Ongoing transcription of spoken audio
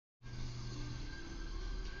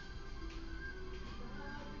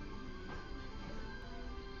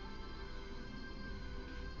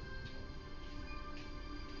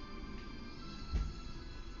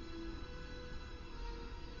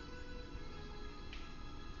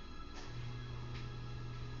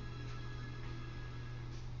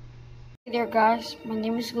Hey there guys, my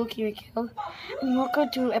name is MIKAEL and welcome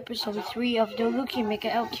to episode 3 of the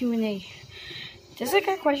MIKAEL Q&A. There's like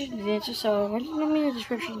a question and answer, so let me in the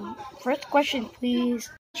description. First question please.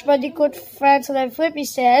 Buddy good friends and then Flippy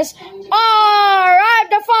says, I'm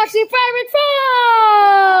the Foxy Pirate Fox!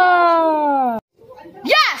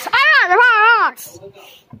 Yes, I am the Fox!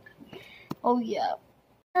 Oh yeah.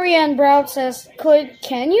 Marianne Brown says,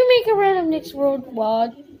 can you make a random next world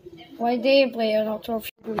WOD? Why they play an Altero?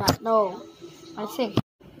 Do not know. I think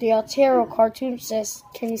the Altero cartoon says,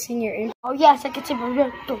 "Can you sing your intro?" Oh yes, I can sing.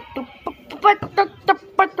 But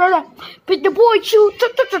the boy shoot,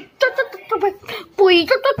 boy.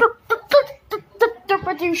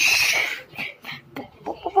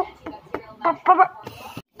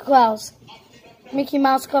 Klaus, Mickey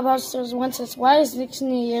Mouse Clubhouse says once says, "Why is Nixon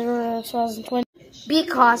in the year 2020?"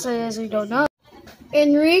 Because I as we don't know.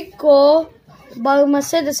 Enrico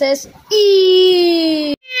Balmaceda says,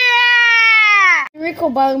 Yeah! Enrico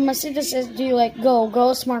Balmaceda says, do you like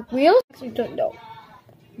Go Smart Wheels? I don't know.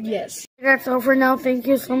 Yes. That's all for now. Thank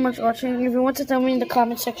you so much for watching. If you want to tell me in the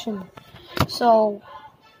comment section. So,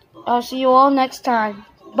 I'll see you all next time.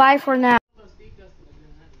 Bye for now.